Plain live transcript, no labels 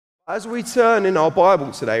As we turn in our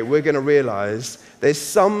Bible today, we're going to realize there's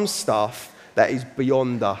some stuff that is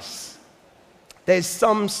beyond us. There's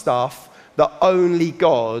some stuff that only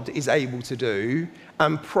God is able to do,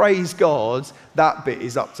 and praise God, that bit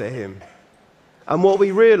is up to him. And what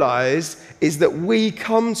we realize is that we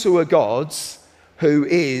come to a God who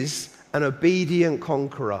is an obedient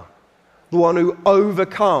conqueror, the one who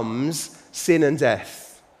overcomes sin and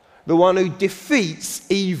death, the one who defeats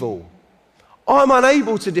evil. I'm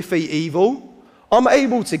unable to defeat evil. I'm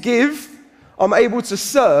able to give. I'm able to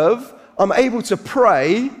serve. I'm able to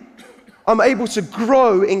pray. I'm able to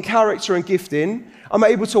grow in character and gifting. I'm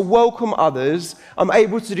able to welcome others. I'm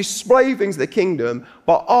able to display things of the kingdom.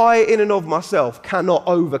 But I, in and of myself, cannot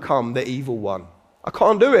overcome the evil one. I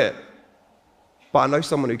can't do it. But I know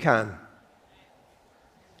someone who can.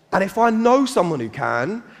 And if I know someone who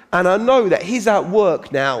can, and I know that he's at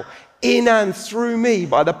work now, in and through me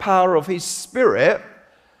by the power of his Spirit,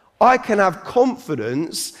 I can have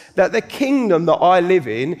confidence that the kingdom that I live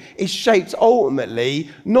in is shaped ultimately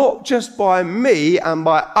not just by me and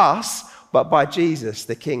by us, but by Jesus,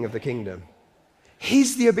 the King of the kingdom.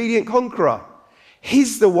 He's the obedient conqueror.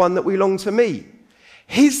 He's the one that we long to meet.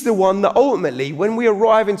 He's the one that ultimately, when we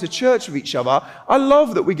arrive into church with each other, I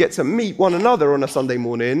love that we get to meet one another on a Sunday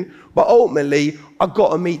morning, but ultimately, I've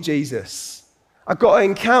got to meet Jesus. I've got to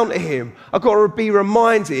encounter him. I've got to be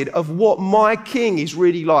reminded of what my king is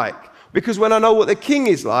really like. Because when I know what the king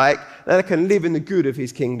is like, then I can live in the good of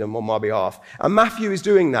his kingdom on my behalf. And Matthew is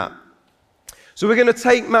doing that. So we're going to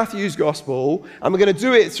take Matthew's gospel and we're going to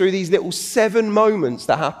do it through these little 7 moments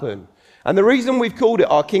that happen. And the reason we've called it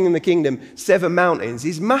Our King in the Kingdom, 7 Mountains,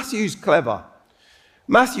 is Matthew's clever.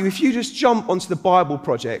 Matthew, if you just jump onto the Bible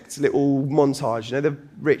Project little montage, you know, the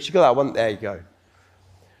rich, you got that one? There you go.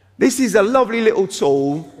 This is a lovely little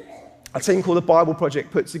tool a team called the Bible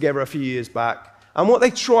Project put together a few years back. And what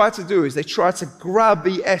they try to do is they try to grab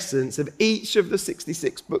the essence of each of the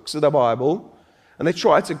 66 books of the Bible, and they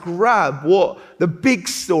try to grab what the big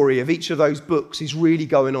story of each of those books is really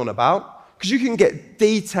going on about. Because you can get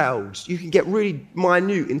detailed, you can get really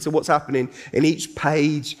minute into what's happening in each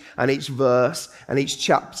page and each verse and each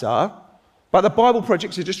chapter. But the Bible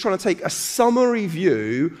Project are just trying to take a summary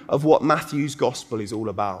view of what Matthew's gospel is all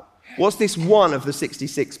about. What's this one of the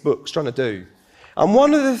 66 books trying to do? And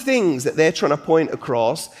one of the things that they're trying to point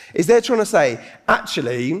across is they're trying to say,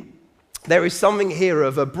 actually, there is something here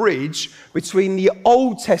of a bridge between the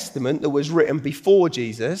Old Testament that was written before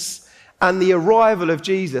Jesus and the arrival of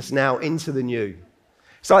Jesus now into the New.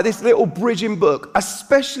 It's like this little bridging book,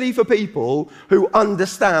 especially for people who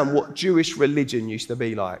understand what Jewish religion used to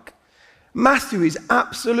be like. Matthew is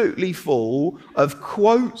absolutely full of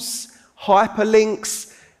quotes, hyperlinks,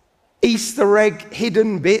 Easter egg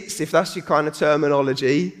hidden bits, if that's your kind of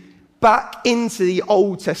terminology, back into the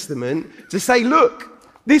Old Testament to say, look,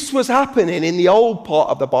 this was happening in the old part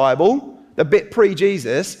of the Bible, the bit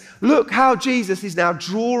pre-Jesus. Look how Jesus is now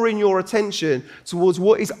drawing your attention towards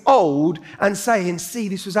what is old and saying, see,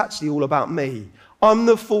 this was actually all about me. I'm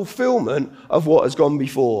the fulfillment of what has gone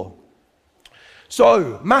before.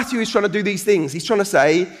 So Matthew is trying to do these things. He's trying to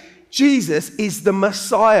say, Jesus is the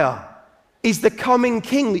Messiah, is the coming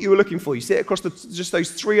king that you were looking for. You see it across just those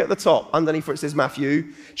 3 at the top. Underneath where it says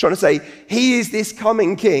Matthew. He's trying to say, he is this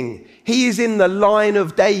coming king. He is in the line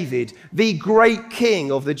of David, the great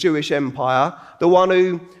king of the Jewish empire, the one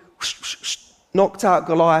who knocked out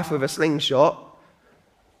Goliath with a slingshot.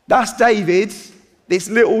 That's David, this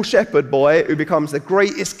little shepherd boy who becomes the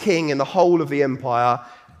greatest king in the whole of the empire.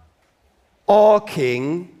 Our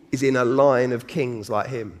king is in a line of kings like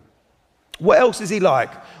him. What else is he like?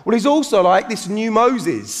 Well, he's also like this new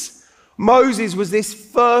Moses. Moses was this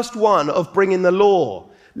first one of bringing the law,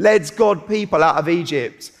 led God's people out of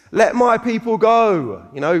Egypt. Let my people go,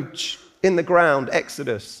 in the ground,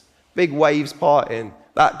 Exodus, big waves parting.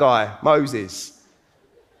 That guy, Moses.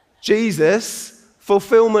 Jesus,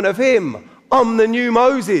 fulfillment of him. I'm the new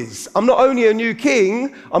Moses. I'm not only a new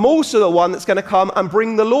king, I'm also the one that's going to come and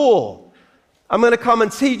bring the law. I'm going to come and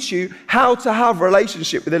teach you how to have a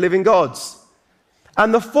relationship with the living God.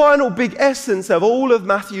 And the final big essence of all of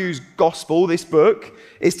Matthew's gospel, this book,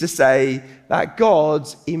 is to say that God,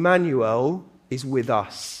 Emmanuel, is with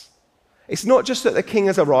us. It's not just that the king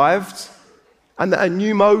has arrived and that a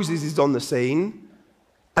new Moses is on the scene.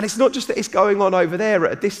 And it's not just that it's going on over there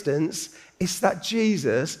at a distance. It's that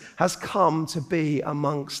Jesus has come to be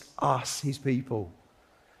amongst us, his people.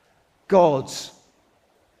 God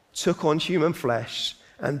took on human flesh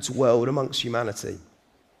and dwelled amongst humanity.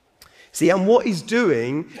 See, and what he's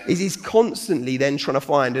doing is he's constantly then trying to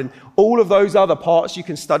find, and all of those other parts, you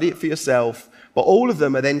can study it for yourself, But all of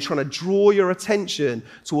them are then trying to draw your attention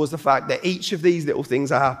towards the fact that each of these little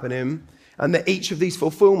things are happening and that each of these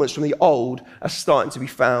fulfillments from the old are starting to be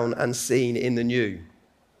found and seen in the new.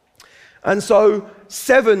 And so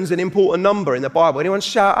 7's an important number in the Bible. Anyone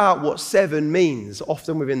shout out what 7 means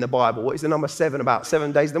often within the Bible? What is the number 7 about?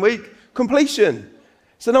 7 days in the week? Completion.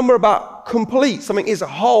 It's a number about complete. Something is a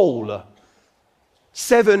whole.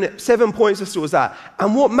 7 points us towards that.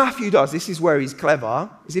 And what Matthew does, this is where he's clever,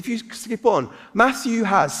 is if you skip on, Matthew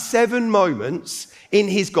has 7 moments in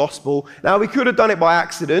his gospel. Now, we could have done it by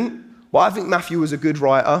accident, but I think Matthew was a good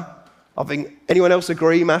writer. I think, anyone else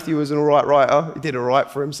agree Matthew was an all right writer? He did all right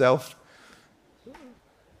for himself.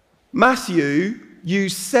 Matthew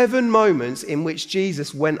used 7 moments in which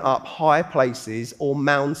Jesus went up high places or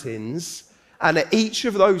mountains, and at each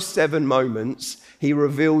of those 7 moments, he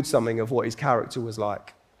revealed something of what his character was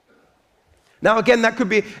like. Now, again, that could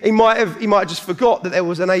be, he might have just forgot that there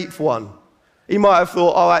was an 8th one. He might have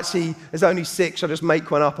thought, oh, actually, there's only 6, I'll just make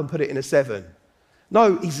one up and put it in a 7.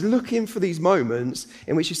 No, he's looking for these moments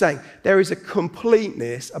in which he's saying there is a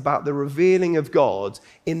completeness about the revealing of God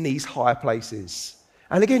in these high places.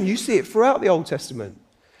 And again, you see it throughout the Old Testament.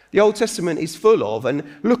 The Old Testament is full of, and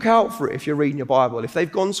look out for it if you're reading your Bible. If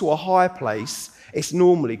they've gone to a high place, it's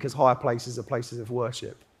normally because high places are places of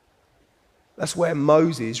worship. That's where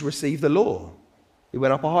Moses received the law. He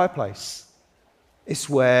went up a high place. It's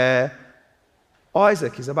where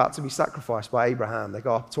Isaac is about to be sacrificed by Abraham. They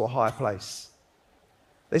go up to a high place.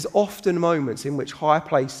 There's often moments in which high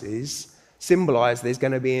places symbolize there's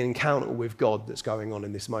going to be an encounter with God that's going on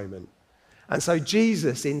in this moment. And so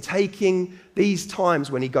Jesus, in taking these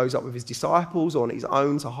times when he goes up with his disciples on his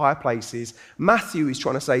own to high places, Matthew is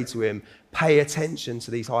trying to say to him, pay attention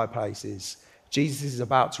to these high places. Jesus is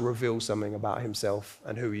about to reveal something about himself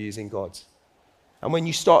and who he is in God. And when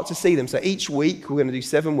you start to see them, so each week, we're going to do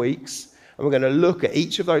 7 weeks, and we're going to look at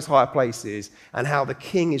each of those high places and how the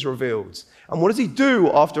king is revealed. And what does he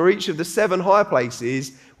do after each of the 7 high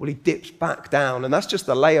places? Well, he dips back down, and that's just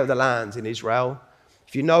the lay of the land in Israel.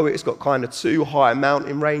 If you know it, it's got kind of 2 high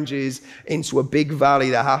mountain ranges into a big valley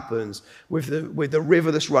that happens with the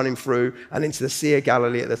river that's running through and into the Sea of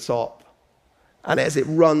Galilee at the top. And as it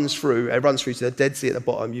runs through to the Dead Sea at the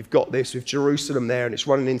bottom. You've got this with Jerusalem there, and it's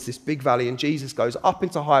running into this big valley, and Jesus goes up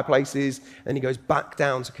into high places, and he goes back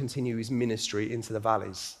down to continue his ministry into the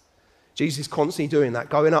valleys. Jesus is constantly doing that,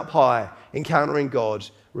 going up high, encountering God,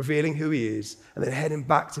 revealing who he is, and then heading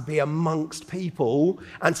back to be amongst people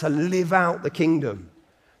and to live out the kingdom.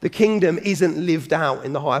 The kingdom isn't lived out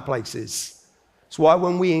in the high places. That's why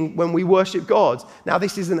when we worship God, now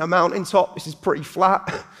this isn't a mountaintop, this is pretty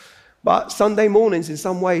flat, but Sunday mornings in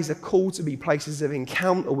some ways are called to be places of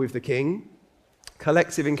encounter with the King,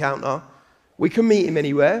 collective encounter. We can meet him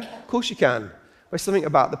anywhere, of course you can. There's something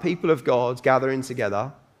about the people of God gathering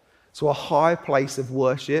together to a high place of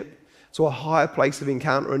worship, to a higher place of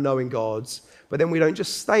encounter and knowing God, but then we don't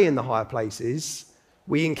just stay in the higher places,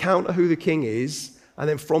 we encounter who the King is, and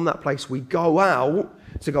then from that place, we go out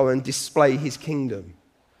to go and display his kingdom.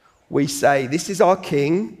 We say, this is our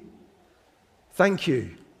King. Thank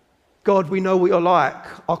you. God, we know what you're like.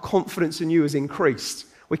 Our confidence in you has increased.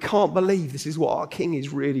 We can't believe this is what our King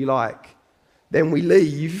is really like. Then we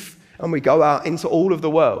leave and we go out into all of the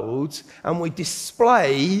world and we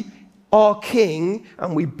display our King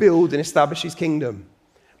and we build and establish his kingdom.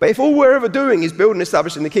 But if all we're ever doing is building and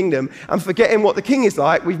establishing the kingdom and forgetting what the King is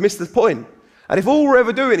like, we've missed the point. And if all we're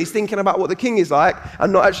ever doing is thinking about what the King is like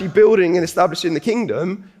and not actually building and establishing the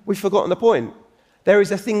kingdom, we've forgotten the point. There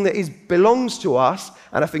is a thing that belongs to us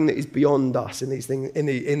and a thing that is beyond us in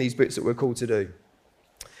these bits that we're called to do.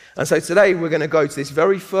 And so today we're going to go to this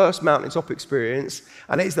very first mountaintop experience,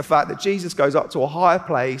 and it is the fact that Jesus goes up to a higher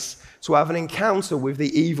place to have an encounter with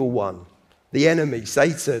the evil one, the enemy,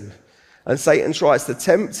 Satan. And Satan tries to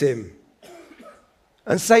tempt him.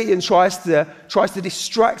 And Satan tries to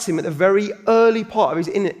distract him at the very early part of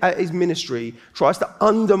his ministry, tries to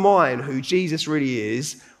undermine who Jesus really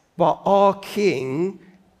is, but our King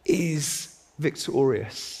is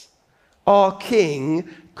victorious. Our King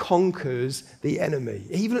conquers the enemy.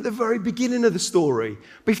 Even at the very beginning of the story,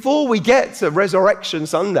 before we get to Resurrection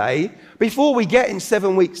Sunday, before we get in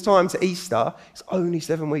 7 weeks' time to Easter, it's only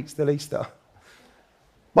 7 weeks till Easter.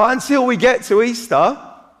 But until we get to Easter,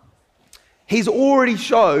 he's already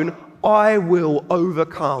shown, I will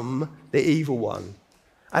overcome the evil one.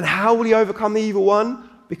 And how will he overcome the evil one?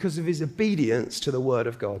 Because of his obedience to the word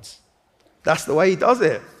of God. That's the way he does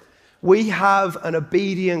it. We have an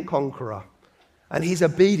obedient conqueror, and his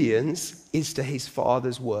obedience is to his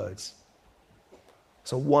Father's words.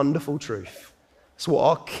 It's a wonderful truth. It's what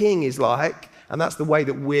our King is like, And that's the way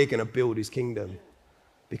that we're going to build his kingdom,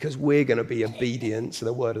 because we're going to be obedient to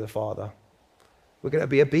the word of the Father. We're going to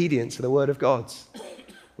be obedient to the word of God.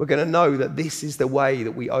 We're going to know that this is the way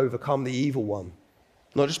that we overcome the evil one.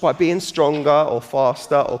 Not just by being stronger or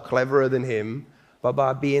faster or cleverer than him, but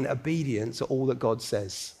by being obedient to all that God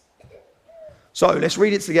says. So let's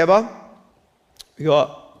read it together. Do you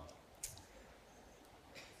want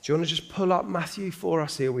to just pull up Matthew for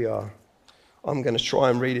us? Here we are. I'm going to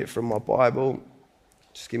try and read it from my Bible.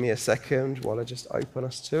 Just give me a second while I just open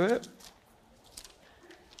us to it.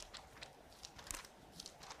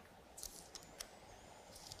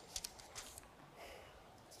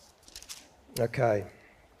 Okay,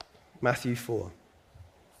 Matthew 4,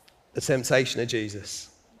 the temptation of Jesus.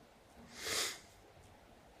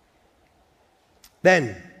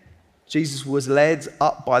 Then Jesus was led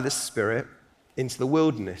up by the Spirit into the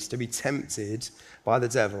wilderness to be tempted by the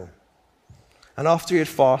devil. And after he had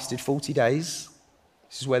fasted 40 days,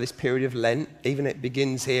 this is where this period of Lent, even it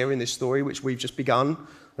begins here in this story, which we've just begun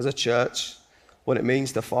as a church, what it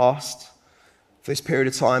means to fast for this period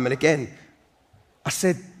of time. And again, I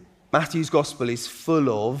said Matthew's gospel is full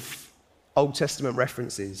of Old Testament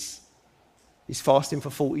references. He's fasting for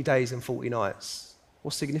 40 days and 40 nights.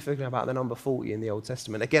 What's significant about the number 40 in the Old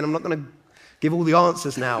Testament? Again, I'm not going to give all the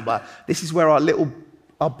answers now, but this is where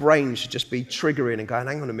our brain should just be triggering and going,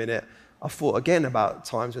 hang on a minute, I've thought again about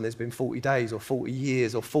times when there's been 40 days or 40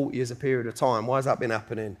 years or 40 as a period of time. Why has that been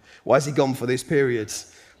happening? Why has he gone for this period?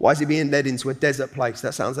 Why is he being led into a desert place?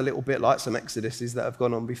 That sounds a little bit like some exoduses that have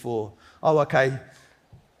gone on before. Oh, okay. Do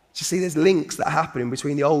you see there's links that are happening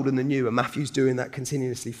between the old and the new, and Matthew's doing that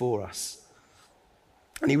continuously for us.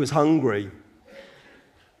 And he was hungry.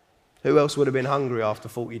 Who else would have been hungry after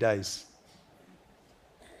 40 days?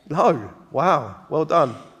 No. Wow. Well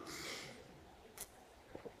done.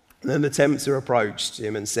 And then the tempter approached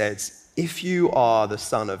him and said, if you are the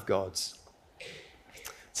Son of God,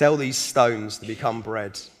 tell these stones to become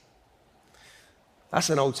bread.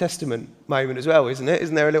 That's an Old Testament moment as well, isn't it?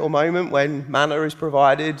 Isn't there a little moment when manna is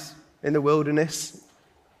provided in the wilderness?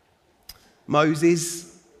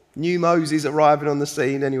 Moses, new Moses arriving on the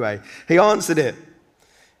scene anyway. He answered it.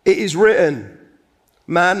 It is written,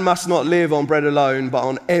 man must not live on bread alone, but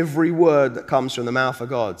on every word that comes from the mouth of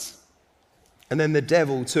God. And then the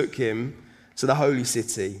devil took him to the holy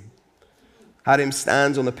city, had him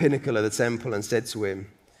stand on the pinnacle of the temple and said to him,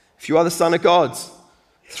 if you are the Son of God,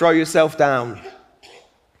 throw yourself down.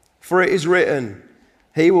 For it is written,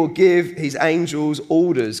 he will give his angels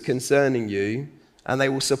orders concerning you, and they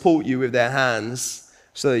will support you with their hands,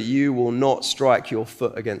 so that you will not strike your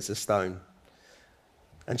foot against a stone.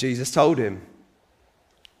 And Jesus told him,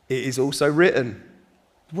 it is also written.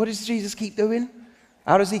 What does Jesus keep doing?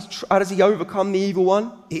 How does he overcome the evil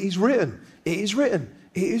one? It is written. It is written.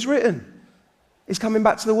 It is written. He's coming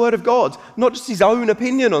back to the word of God, not just his own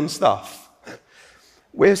opinion on stuff.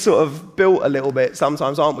 We're sort of built a little bit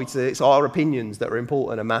sometimes, aren't we? It's our opinions that are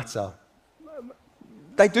important and matter.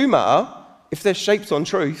 They do matter if they're shaped on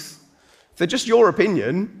truth. If they're just your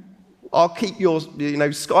opinion, I'll keep your,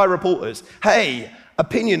 Sky reporters. Hey,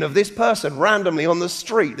 opinion of this person randomly on the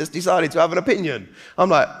street that's decided to have an opinion. I'm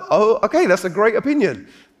like, oh, okay, that's a great opinion.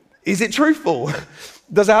 Is it truthful?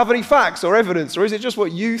 Does it have any facts or evidence? Or is it just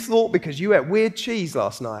what you thought because you ate weird cheese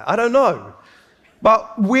last night? I don't know.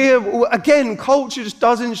 But culture just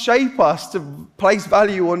doesn't shape us to place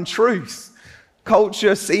value on truth.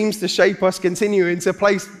 Culture seems to shape us continuing to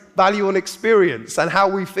place value on experience and how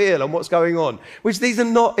we feel and what's going on, which these are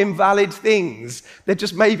not invalid things. They're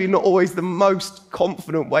just maybe not always the most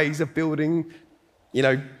confident ways of building,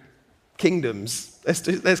 kingdoms.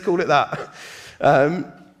 Let's call it that.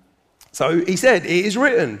 So he said, it is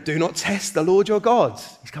written, do not test the Lord your God.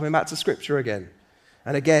 He's coming back to scripture again.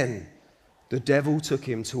 And again, the devil took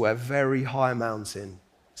him to a very high mountain.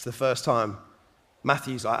 It's the first time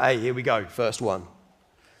Matthew's like, hey, here we go, first one.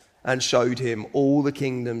 And showed him all the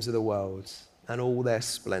kingdoms of the world and all their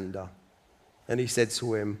splendor. And he said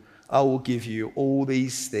to him, I will give you all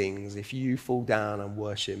these things if you fall down and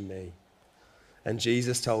worship me. And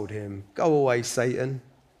Jesus told him, go away, Satan,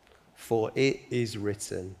 for it is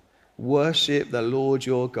written, worship the Lord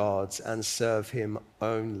your God and serve him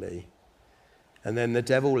only. And then the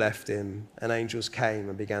devil left him, and angels came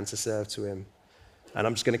and began to serve to him. And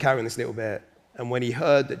I'm just going to carry on this little bit. And when he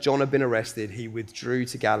heard that John had been arrested, he withdrew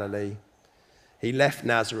to Galilee. He left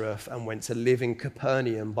Nazareth and went to live in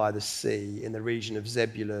Capernaum by the sea in the region of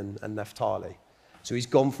Zebulun and Naphtali. So he's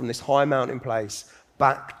gone from this high mountain place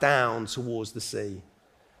back down towards the sea,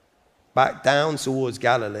 back down towards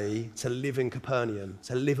Galilee to live in Capernaum,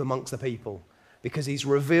 to live amongst the people, because he's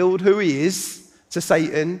revealed who he is to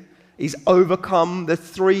Satan. He's overcome the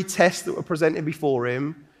 3 tests that were presented before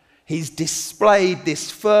him. He's displayed this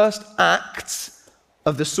first act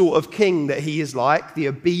of the sort of king that he is like, the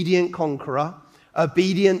obedient conqueror,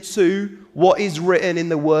 obedient to what is written in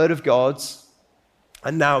the Word of God.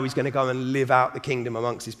 And now he's going to go and live out the kingdom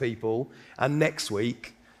amongst his people. And next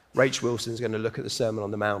week, Rach Wilson's going to look at the Sermon on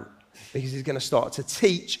the Mount, because he's going to start to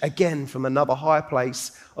teach again from another high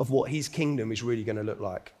place of what his kingdom is really going to look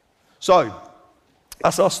like. So,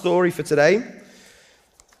 that's our story for today.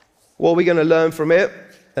 What are we going to learn from it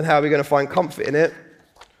and how are we going to find comfort in it?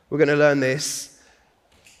 We're going to learn this.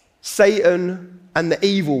 Satan and the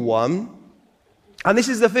evil one. And this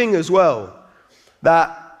is the thing as well,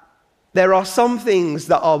 that there are some things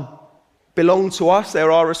that belong to us,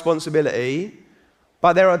 they're our responsibility,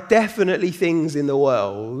 but there are definitely things in the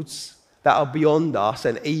world that are beyond us,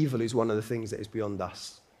 and evil is one of the things that is beyond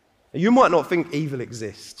us. You might not think evil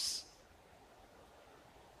exists.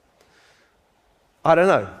 I don't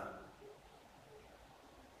know.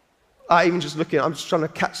 I'm just trying to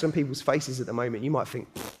catch some people's faces at the moment. You might think,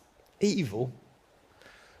 evil?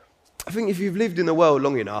 I think if you've lived in the world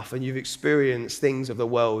long enough and you've experienced things of the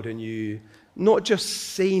world and you not just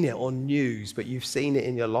seen it on news, but you've seen it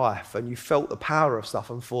in your life and you felt the power of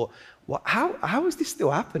stuff and thought, well, how is this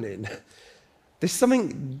still happening? There's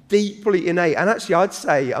something deeply innate. And actually, I'd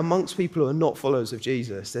say amongst people who are not followers of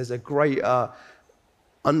Jesus, there's a greater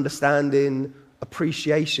understanding,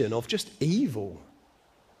 appreciation of just evil,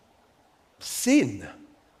 sin,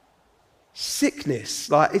 sickness.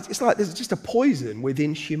 It's like there's just a poison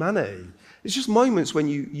within humanity. There's just moments when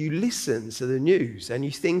you listen to the news and you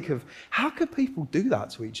think of, how could people do that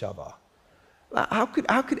to each other? How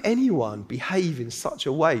could anyone behave in such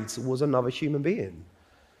a way towards another human being?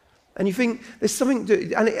 And you think there's something,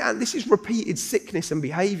 and this is repeated sickness and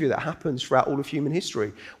behavior that happens throughout all of human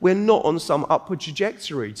history. We're not on some upward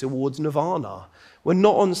trajectory towards nirvana. We're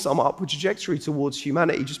not on some upward trajectory towards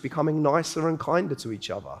humanity just becoming nicer and kinder to each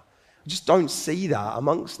other. I just don't see that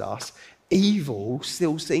amongst us. Evil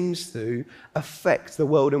still seems to affect the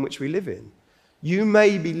world in which we live in. You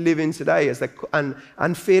may be living today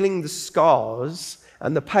and feeling the scars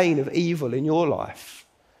and the pain of evil in your life.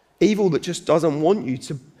 Evil that just doesn't want you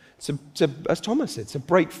to, as Thomas said, to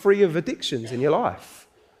break free of addictions in your life.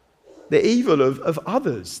 The evil of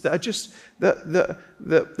others that are just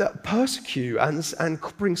that persecute and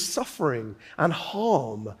bring suffering and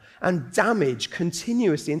harm and damage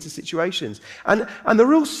continuously into situations. And the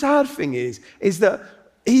real sad thing is that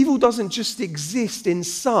evil doesn't just exist in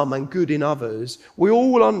some and good in others. We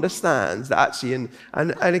all understand that actually,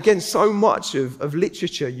 and again, so much of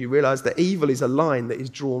literature, you realize that evil is a line that is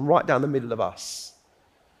drawn right down the middle of us.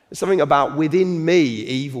 There's something about within me,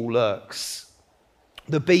 evil lurks.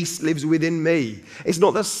 The beast lives within me. It's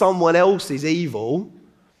not that someone else is evil.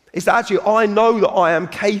 It's that actually I know that I am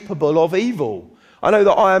capable of evil. I know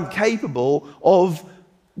that I am capable of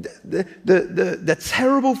the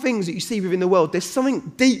terrible things that you see within the world. There's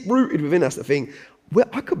something deep-rooted within us that think, well,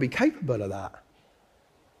 I could be capable of that.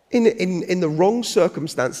 In the wrong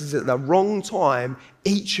circumstances, at the wrong time,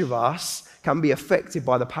 each of us can be affected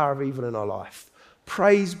by the power of evil in our life.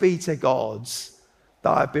 Praise be to God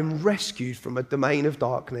that I've been rescued from a domain of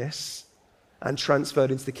darkness and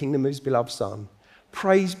transferred into the kingdom of his beloved Son.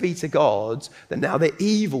 Praise be to God that now the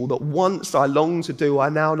evil that once I longed to do, I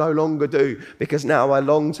now no longer do, because now I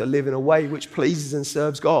long to live in a way which pleases and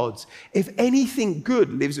serves God. If anything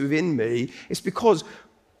good lives within me, it's because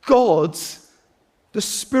the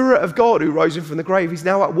Spirit of God who rose him from the grave, is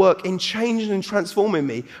now at work in changing and transforming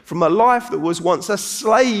me from a life that was once a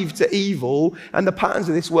slave to evil and the patterns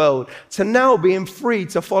of this world to now being free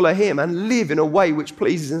to follow him and live in a way which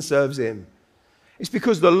pleases and serves him. It's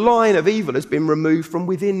because the line of evil has been removed from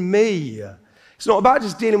within me. It's not about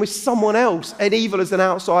just dealing with someone else, and evil as an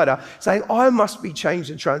outsider, saying, I must be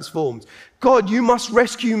changed and transformed. God, you must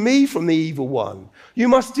rescue me from the evil one. You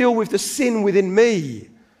must deal with the sin within me.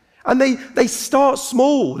 And they start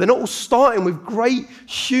small. They're not all starting with great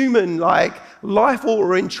human,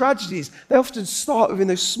 life-altering tragedies. They often start within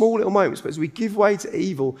those small little moments. But as we give way to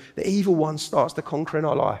evil, the evil one starts to conquer in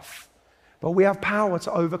our life. But we have power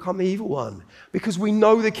to overcome the evil one because we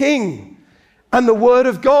know the King and the Word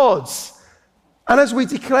of God. And as we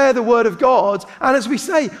declare the Word of God, and as we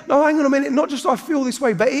say, no, hang on a minute, not just I feel this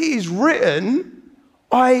way, but it is written,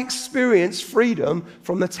 I experience freedom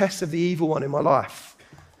from the test of the evil one in my life.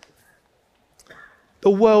 The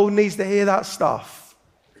world needs to hear that stuff.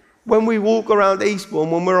 When we walk around Eastbourne,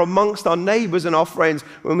 when we're amongst our neighbours and our friends,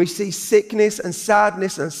 when we see sickness and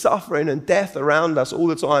sadness and suffering and death around us all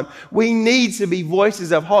the time, we need to be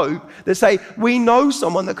voices of hope that say, we know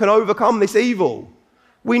someone that can overcome this evil.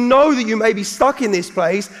 We know that you may be stuck in this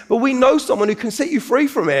place, but we know someone who can set you free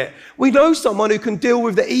from it. We know someone who can deal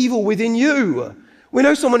with the evil within you. We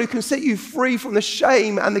know someone who can set you free from the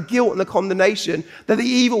shame and the guilt and the condemnation that the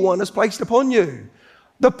evil one has placed upon you.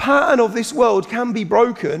 The pattern of this world can be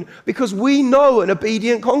broken because we know an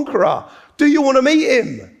obedient conqueror. Do you want to meet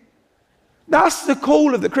him? That's the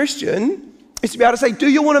call of the Christian, is to be able to say, do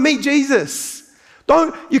you want to meet Jesus?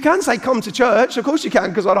 You can say, come to church. Of course you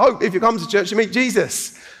can, because I'd hope if you come to church, you meet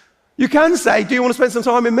Jesus. You can say, do you want to spend some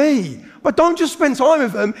time with me? But don't just spend time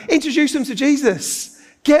with them. Introduce them to Jesus.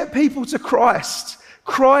 Get people to Christ.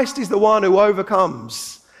 Christ is the one who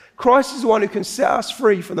overcomes. Christ is the one who can set us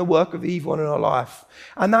free from the work of the evil one in our life.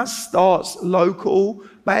 And that starts local,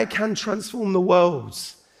 but it can transform the world.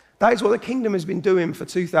 That is what the kingdom has been doing for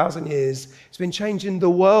 2,000 years. It's been changing the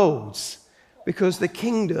world. Because the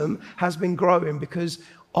kingdom has been growing, because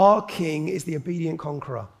our king is the obedient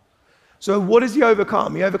conqueror. So what does he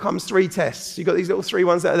overcome? He overcomes 3 tests. You've got these little 3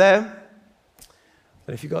 ones that are there.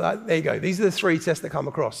 And if you've got that, there you go. These are the 3 tests that come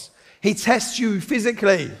across. He tests you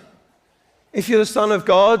physically. If you're the Son of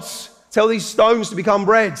God, tell these stones to become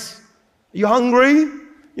bread. Are you hungry? You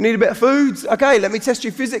need a bit of food? Okay, let me test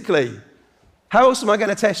you physically. How else am I going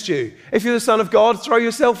to test you? If you're the Son of God, throw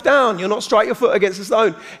yourself down. You'll not strike your foot against a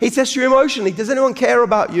stone. He tests you emotionally. Does anyone care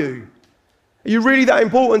about you? Are you really that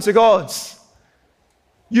important to God?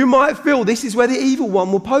 You might feel this is where the evil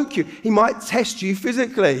one will poke you. He might test you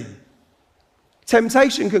physically.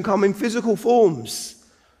 Temptation can come in physical forms.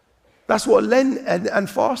 That's what Lent and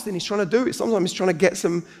fasting is trying to do. It's sometimes trying to get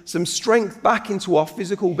some strength back into our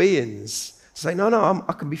physical beings. Say, no,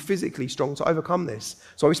 I can be physically strong to overcome this.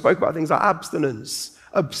 So we spoke about things like abstinence,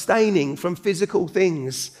 abstaining from physical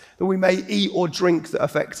things that we may eat or drink that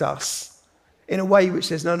affect us in a way which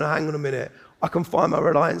says, no, hang on a minute. I can find my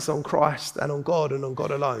reliance on Christ and on God and on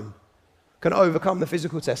God alone. I can overcome the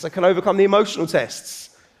physical tests. I can overcome the emotional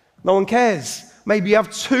tests. No one cares. Maybe you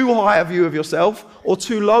have too high a view of yourself or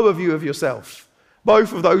too low a view of yourself.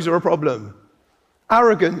 Both of those are a problem.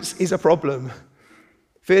 Arrogance is a problem.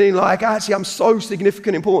 Feeling like, actually, I'm so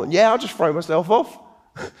significant, important. Yeah, I'll just throw myself off.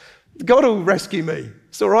 God will rescue me.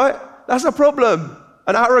 It's all right. That's a problem.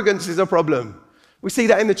 And arrogance is a problem. We see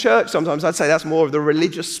that in the church sometimes. I'd say that's more of the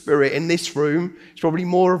religious spirit in this room. It's probably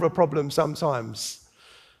more of a problem sometimes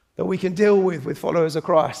that we can deal with followers of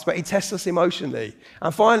Christ. But he tests us emotionally.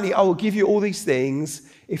 And finally, I will give you all these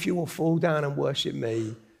things if you will fall down and worship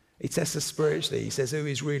me. He tests us spiritually. He says, who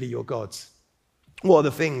is really your God? What are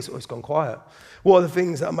the things? Oh, it's gone quiet. What are the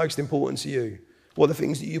things that are most important to you? What are the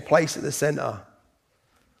things that you place at the center?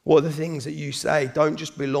 What are the things that you say don't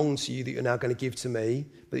just belong to you that you're now going to give to me,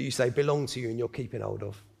 but that you say belong to you and you're keeping hold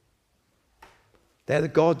of? They're the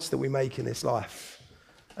gods that we make in this life.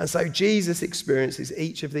 And so Jesus experiences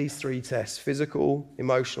each of these 3 tests, physical,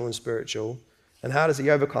 emotional, and spiritual. And how does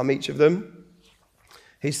he overcome each of them?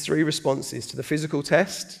 His 3 responses to the physical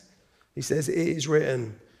test. He says, it is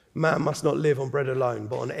written, man must not live on bread alone,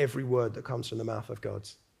 but on every word that comes from the mouth of God.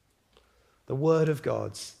 The word of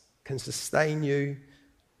God can sustain you.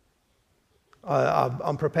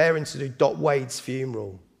 I'm preparing to do Dot Wade's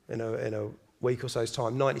funeral in a week or so's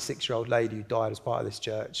time. 96-year-old lady who died as part of this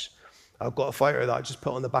church. I've got a photo that I just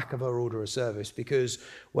put on the back of her order of service because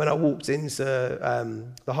when I walked into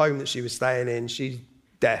the home that she was staying in, she's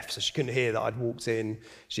deaf, so she couldn't hear that I'd walked in.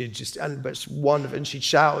 She'd just, but it's wonderful, and she'd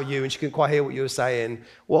shout at you, and she couldn't quite hear what you were saying.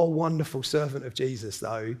 What a wonderful servant of Jesus,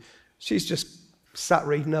 though. She's just sat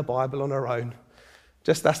reading her Bible on her own.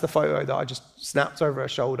 That's the photo that I just snapped over her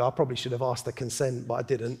shoulder. I probably should have asked her consent, but I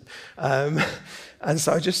didn't. And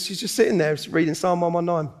so she's just sitting there reading Psalm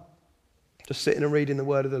 119, just sitting and reading the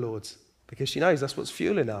word of the Lord, because she knows that's what's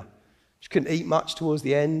fueling her. She couldn't eat much towards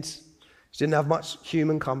the end. She didn't have much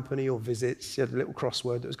human company or visits. She had a little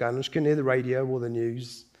crossword that was going on. She couldn't hear the radio or the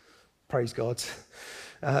news. Praise God.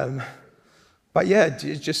 But yeah,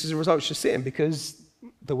 just as a result, she's sitting because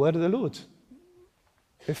the word of the Lord,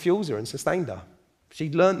 it fuels her and sustained her.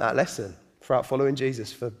 She'd learned that lesson throughout following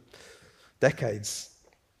Jesus for decades.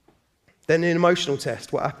 Then in an emotional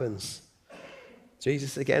test, what happens?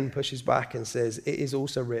 Jesus again pushes back and says, it is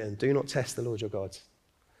also written, do not test the Lord your God.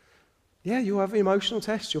 Yeah, you'll have emotional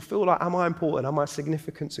tests. You'll feel like, am I important? Am I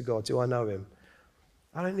significant to God? Do I know him?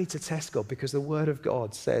 I don't need to test God because the word of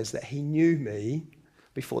God says that he knew me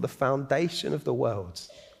before the foundation of the world.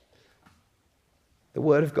 The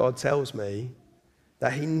word of God tells me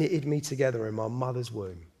that he knitted me together in my mother's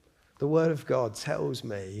womb. The word of God tells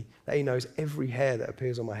me that he knows every hair that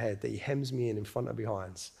appears on my head, that he hems me in front and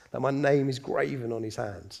behind, that my name is graven on his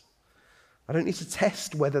hand. I don't need to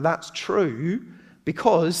test whether that's true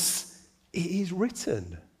because it is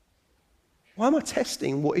written. Why am I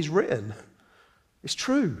testing what is written? It's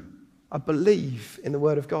true. I believe in the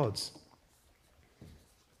word of God.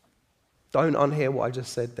 Don't unhear what I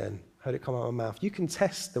just said then. Heard it come out of my mouth. You can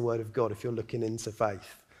test the word of God if you're looking into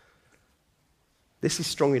faith. This is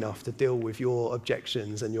strong enough to deal with your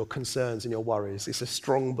objections and your concerns and your worries. It's a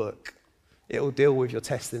strong book. It'll deal with your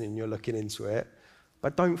testing and you're looking into it.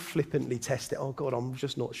 But don't flippantly test it. Oh God, I'm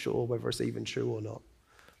just not sure whether it's even true or not.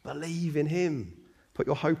 Believe in him. Put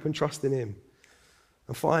your hope and trust in him.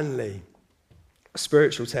 And finally, a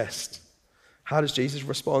spiritual test. How does Jesus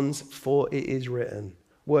respond? For it is written,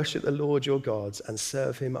 worship the Lord your God and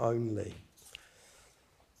serve him only.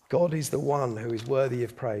 God is the one who is worthy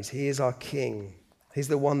of praise. He is our King. He's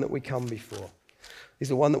the one that we come before. He's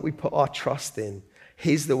the one that we put our trust in.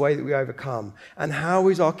 He's the way that we overcome. And how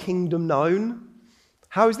is our kingdom known?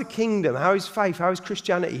 How is the kingdom? How is faith? How is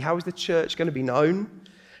Christianity? How is the church going to be known?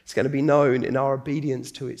 It's going to be known in our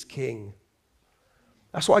obedience to its King.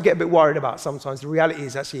 That's what I get a bit worried about sometimes. The reality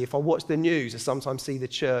is actually, if I watch the news, I sometimes see the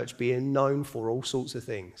church being known for all sorts of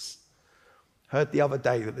things. Heard the other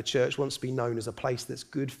day that the church wants to be known as a place that's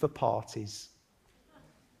good for parties.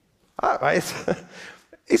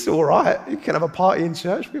 It's all right. You can have a party in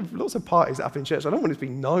church. We have lots of parties that happen in church. I don't want it to be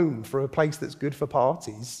known for a place that's good for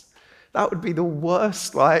parties. That would be the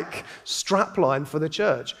worst, strapline for the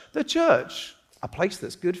church. The church, a place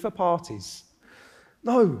that's good for parties.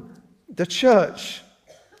 No, the church,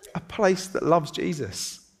 a place that loves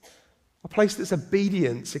Jesus. A place that's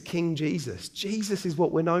obedient to King Jesus. Jesus is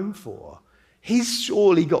what we're known for. He's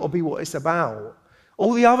surely got to be what it's about.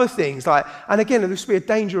 All the other things, and again, there's be a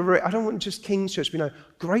danger of it. I don't want just King's Church to be known.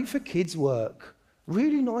 Great for kids' work.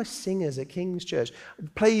 Really nice singers at King's Church.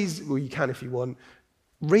 Please, well, you can if you want,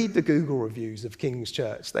 read the Google reviews of King's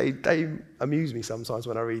Church. They amuse me sometimes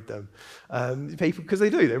when I read them. People, because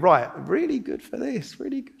they do, they write, really good for this,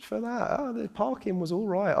 really good for that. Oh, the parking was all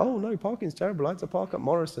right. Oh no, parking's terrible. I had to park at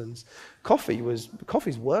Morrison's.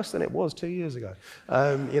 Coffee's worse than it was 2 years ago.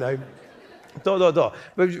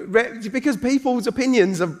 But because people's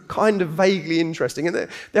opinions are kind of vaguely interesting. And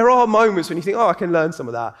there are moments when you think, I can learn some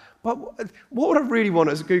of that. But what would I really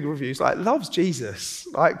want as a Google review is loves Jesus.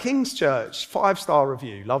 King's Church, 5-star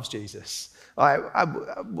review, loves Jesus.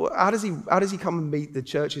 How does he come and meet the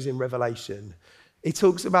churches in Revelation? He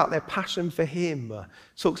talks about their passion for him,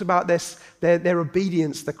 talks about their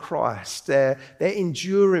obedience to Christ, their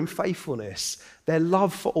enduring faithfulness, their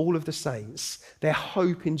love for all of the saints, their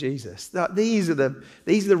hope in Jesus. These are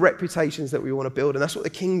the reputations that we want to build, and that's what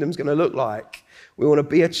the kingdom's going to look like. We want to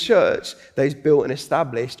be a church that is built and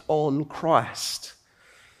established on Christ.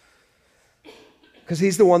 Because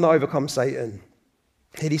he's the one that overcomes Satan.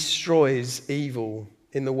 He destroys evil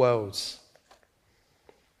in the world.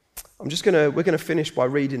 We're going to finish by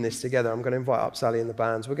reading this together. I'm going to invite up Sally and the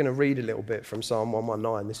bands. We're going to read a little bit from Psalm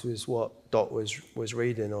 119. This was what Dot was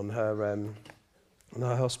reading on her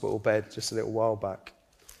hospital bed just a little while back.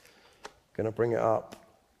 Going to bring it up.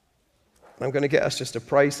 I'm going to get us just to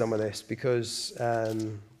pray some of this because,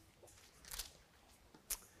 the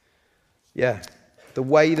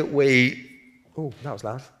way that we... Oh, that was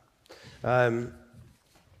loud.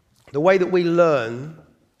 The way that we learn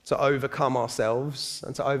to overcome ourselves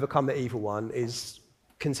and to overcome the evil one is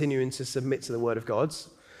continuing to submit to the word of God.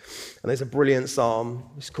 And there's a brilliant psalm.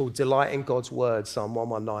 It's called Delight in God's Word, Psalm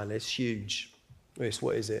 119. It's huge.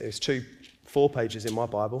 What is it? It's 4 pages in my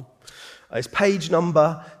Bible. It's page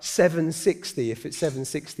number 760, if it's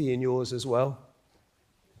 760 in yours as well.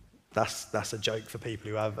 That's a joke for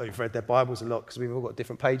people who've read their Bibles a lot, because we've all got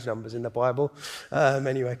different page numbers in the Bible.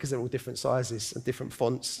 Anyway, because they're all different sizes and different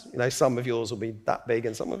fonts. Some of yours will be that big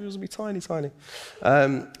and some of yours will be tiny, tiny.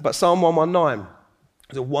 But Psalm 119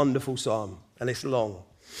 is a wonderful psalm, and it's long.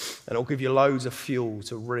 And it'll give you loads of fuel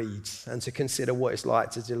to read and to consider what it's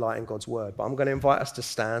like to delight in God's word. But I'm going to invite us to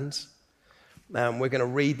stand. And we're going to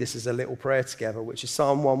read this as a little prayer together, which is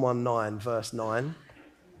Psalm 119, verse 9.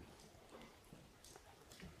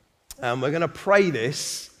 And we're going to pray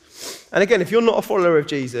this. And again, if you're not a follower of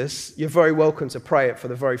Jesus, you're very welcome to pray it for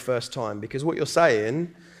the very first time, because what you're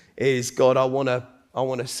saying is, God, I want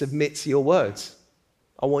to submit to your words.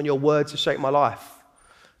 I want your word to shape my life.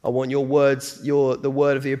 I want your words, the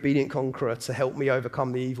word of the obedient conqueror, to help me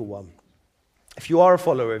overcome the evil one. If you are a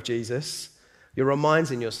follower of Jesus, you're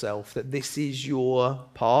reminding yourself that this is your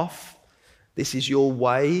path. This is your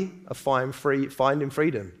way of finding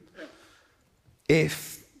freedom.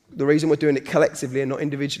 If the reason we're doing it collectively and not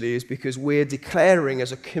individually is because we're declaring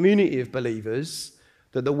as a community of believers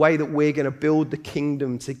that the way that we're going to build the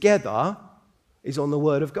kingdom together is on the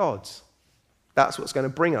word of God. That's what's going to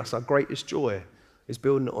bring us our greatest joy, is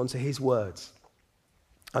building it onto his words.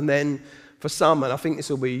 And then For some, and I think this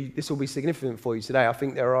will be significant for you today, I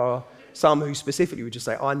think there are some who specifically would just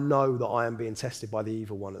say, I know that I am being tested by the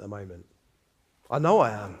evil one at the moment. I know I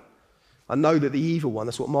am. I know that the evil one,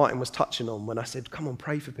 that's what Martin was touching on when I said, come on,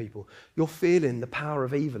 pray for people. You're feeling the power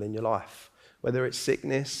of evil in your life, whether it's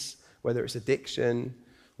sickness, whether it's addiction,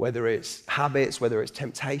 whether it's habits, whether it's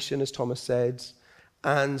temptation, as Thomas said.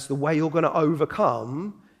 And the way you're going to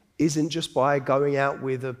overcome isn't just by going out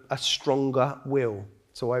with a stronger will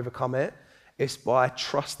to overcome it. It's by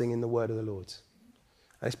trusting in the word of the Lord.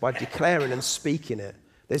 And it's by declaring and speaking it.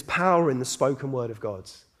 There's power in the spoken word of God.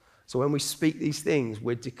 So when we speak these things,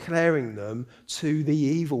 we're declaring them to the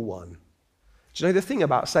evil one. Do you know the thing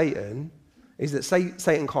about Satan is that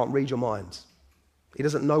Satan can't read your mind. He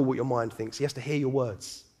doesn't know what your mind thinks. He has to hear your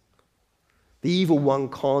words. The evil one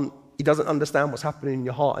he doesn't understand what's happening in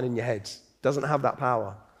your heart and in your head. Doesn't have that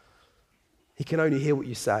power. He can only hear what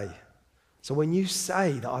you say. So when you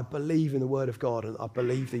say that I believe in the word of God and I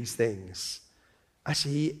believe these things,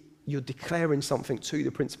 actually you're declaring something to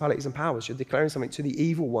the principalities and powers. You're declaring something to the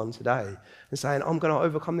evil one today and saying, I'm going to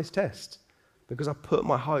overcome this test because I put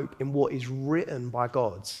my hope in what is written by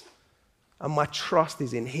God. And my trust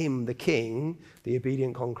is in him, the king, the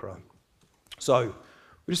obedient conqueror. So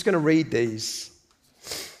we're just going to read these.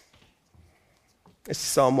 It's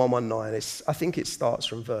Psalm 119. I think it starts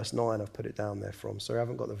from verse 9. I've put it down there from. Sorry, I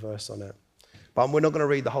haven't got the verse on it. But we're not going to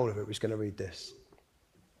read the whole of it. We're just going to read this.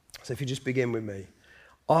 So if you just begin with me.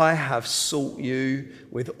 I have sought you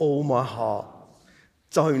with all my heart.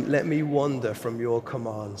 Don't let me wander from your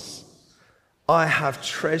commands. I have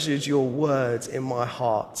treasured your words in my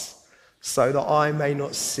heart so that I may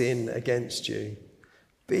not sin against you.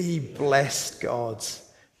 Be blessed, God.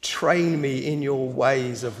 Train me in your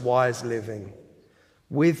ways of wise living.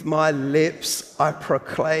 With my lips I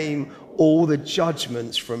proclaim all the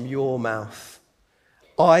judgments from your mouth.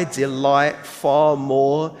 I delight far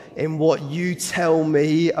more in what you tell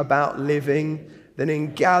me about living than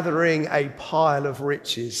in gathering a pile of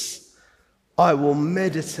riches. I will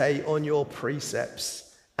meditate on your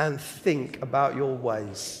precepts and think about your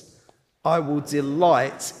ways. I will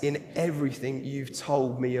delight in everything you've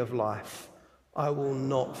told me of life. I will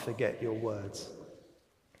not forget your words.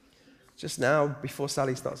 Just now, before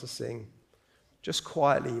Sally starts to sing, just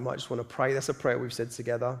quietly, you might just want to pray. That's a prayer we've said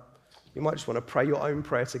together. You might just want to pray your own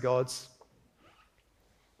prayer to God.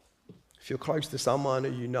 If you're close to someone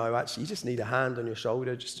who you know, actually, you just need a hand on your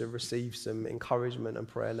shoulder just to receive some encouragement and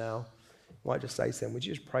prayer now. You might just say to them, would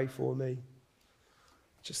you just pray for me?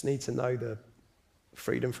 I just need to know the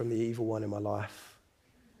freedom from the evil one in my life.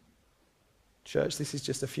 Church, this is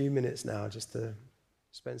just a few minutes now just to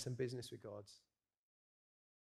spend some business with God.